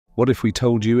What if we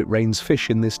told you it rains fish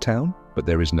in this town, but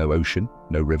there is no ocean,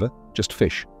 no river, just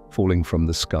fish falling from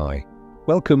the sky?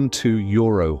 Welcome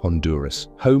to Honduras,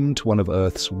 home to one of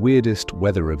Earth's weirdest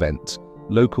weather events.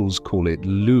 Locals call it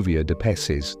Lluvia de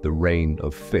Peces, the rain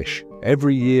of fish.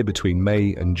 Every year between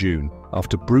May and June,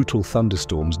 after brutal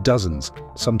thunderstorms, dozens,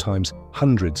 sometimes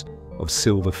hundreds, of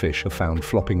silver fish are found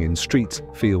flopping in streets,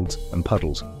 fields, and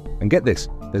puddles. And get this,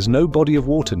 there's no body of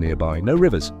water nearby, no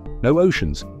rivers, no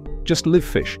oceans, just live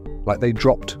fish, like they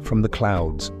dropped from the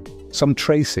clouds. Some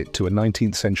trace it to a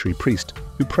 19th century priest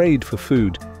who prayed for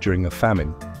food during a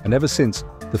famine, and ever since,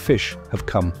 the fish have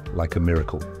come like a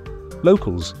miracle.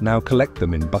 Locals now collect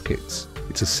them in buckets.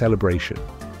 It's a celebration.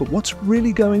 But what's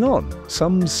really going on?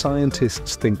 Some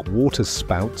scientists think water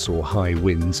spouts or high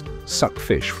winds suck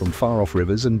fish from far-off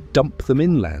rivers and dump them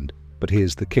inland. But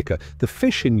here's the kicker. The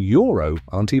fish in Euro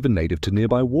aren't even native to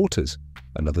nearby waters.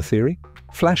 Another theory?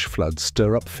 Flash floods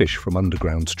stir up fish from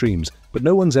underground streams, but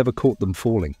no one's ever caught them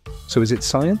falling. So is it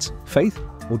science, faith,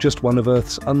 or just one of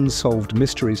Earth's unsolved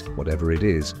mysteries? Whatever it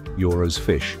is, Euro's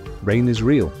fish. Rain is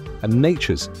real, and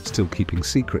nature's still keeping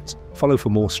secrets. Follow for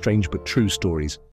more strange but true stories.